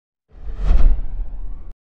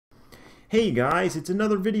Hey guys, it's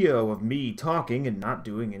another video of me talking and not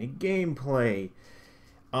doing any gameplay.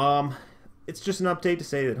 It's just an update to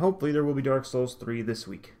say that hopefully there will be Dark Souls 3 this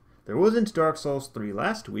week. There wasn't Dark Souls 3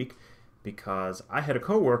 last week because I had a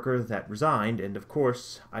coworker that resigned, and of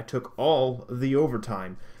course I took all the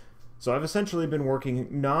overtime. So I've essentially been working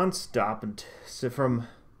non-stop and from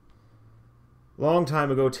long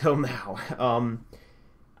time ago till now.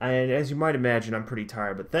 And as you might imagine, I'm pretty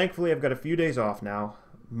tired, but thankfully I've got a few days off now.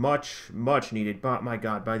 Much needed. But my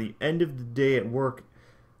God, by the end of the day at work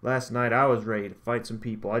last night, I was ready to fight some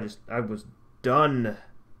people. I was done.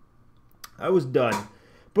 I was done.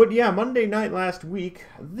 But yeah, Monday night last week,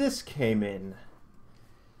 this came in.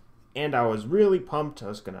 And I was really pumped. I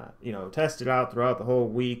was gonna, test it out throughout the whole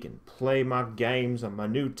week and play my games on my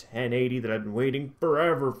new 1080 that I've been waiting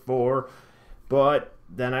forever for. But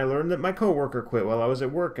then I learned that my coworker quit while I was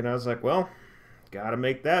at work, and I was like, well, gotta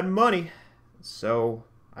make that money. So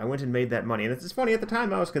I went and made that money. And it's funny, at the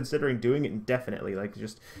time I was considering doing it indefinitely, like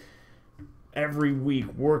just every week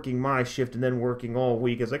working my shift and then working all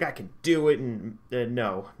week. I was like, I can do it, and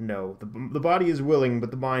no. The body is willing,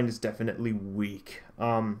 but the mind is definitely weak.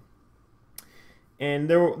 And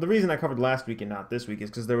the reason I covered last week and not this week is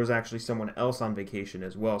because there was actually someone else on vacation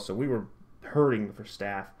as well, so we were hurting for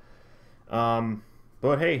staff.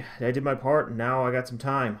 But hey, I did my part, and now I got some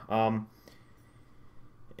time.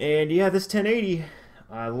 And yeah, this 1080,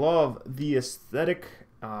 I love the aesthetic,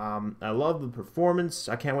 I love the performance,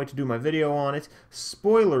 I can't wait to do my video on it.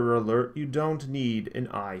 Spoiler alert, you don't need an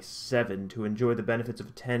i7 to enjoy the benefits of a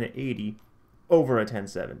 1080 over a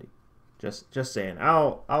 1070. Just saying.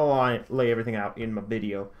 I'll lay everything out in my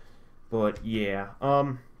video. But yeah,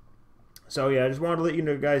 so yeah, I just wanted to let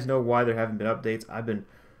you guys know why there haven't been updates. I've been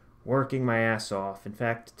working my ass off. In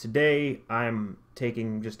fact, today I'm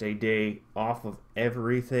taking just a day off of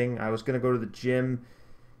everything. I was going to go to the gym,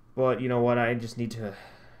 but you know what? I just need to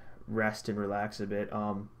rest and relax a bit.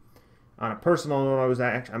 On a personal note,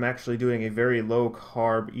 I'm actually doing a very low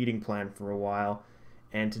carb eating plan for a while,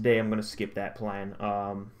 and today I'm going to skip that plan.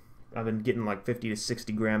 I've been getting like 50 to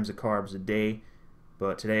 60 grams of carbs a day,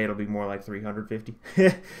 but today it'll be more like 350.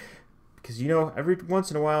 Because, every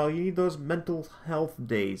once in a while, you need those mental health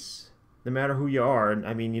days, no matter who you are. And,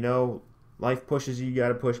 I mean, life pushes you, you got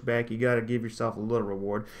to push back, you got to give yourself a little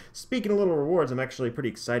reward. Speaking of little rewards, I'm actually pretty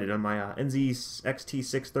excited. On my NZ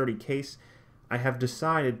XT630 case, I have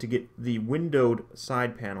decided to get the windowed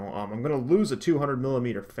side panel. I'm going to lose a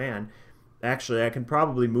 200mm fan. Actually, I can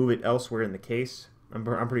probably move it elsewhere in the case. I'm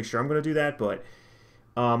pretty sure I'm going to do that, but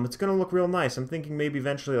it's going to look real nice. I'm thinking maybe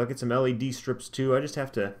eventually I'll get some LED strips too. I just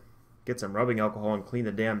have to get some rubbing alcohol and clean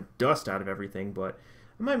the damn dust out of everything, but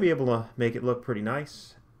I might be able to make it look pretty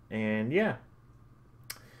nice. And yeah,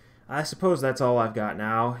 I suppose that's all I've got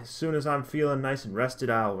now. As soon as I'm feeling nice and rested,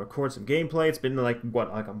 I'll record some gameplay. It's been like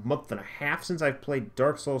a month and a half since I've played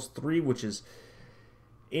Dark Souls 3, which is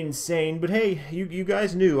insane. But hey, you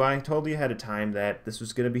guys knew, I told you ahead of time that this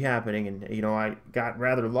was going to be happening, and I got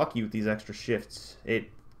rather lucky with these extra shifts. It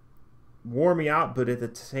wore me out, but at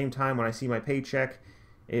the same time, when I see my paycheck,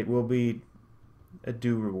 it will be a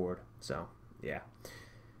due reward. So, yeah.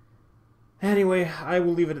 Anyway, I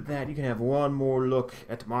will leave it at that. You can have one more look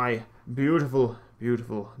at my beautiful,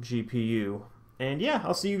 beautiful GPU. And yeah,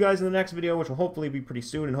 I'll see you guys in the next video, which will hopefully be pretty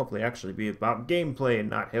soon, and hopefully actually be about gameplay and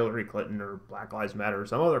not Hillary Clinton or Black Lives Matter or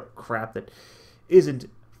some other crap that isn't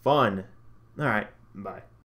fun. Alright, bye.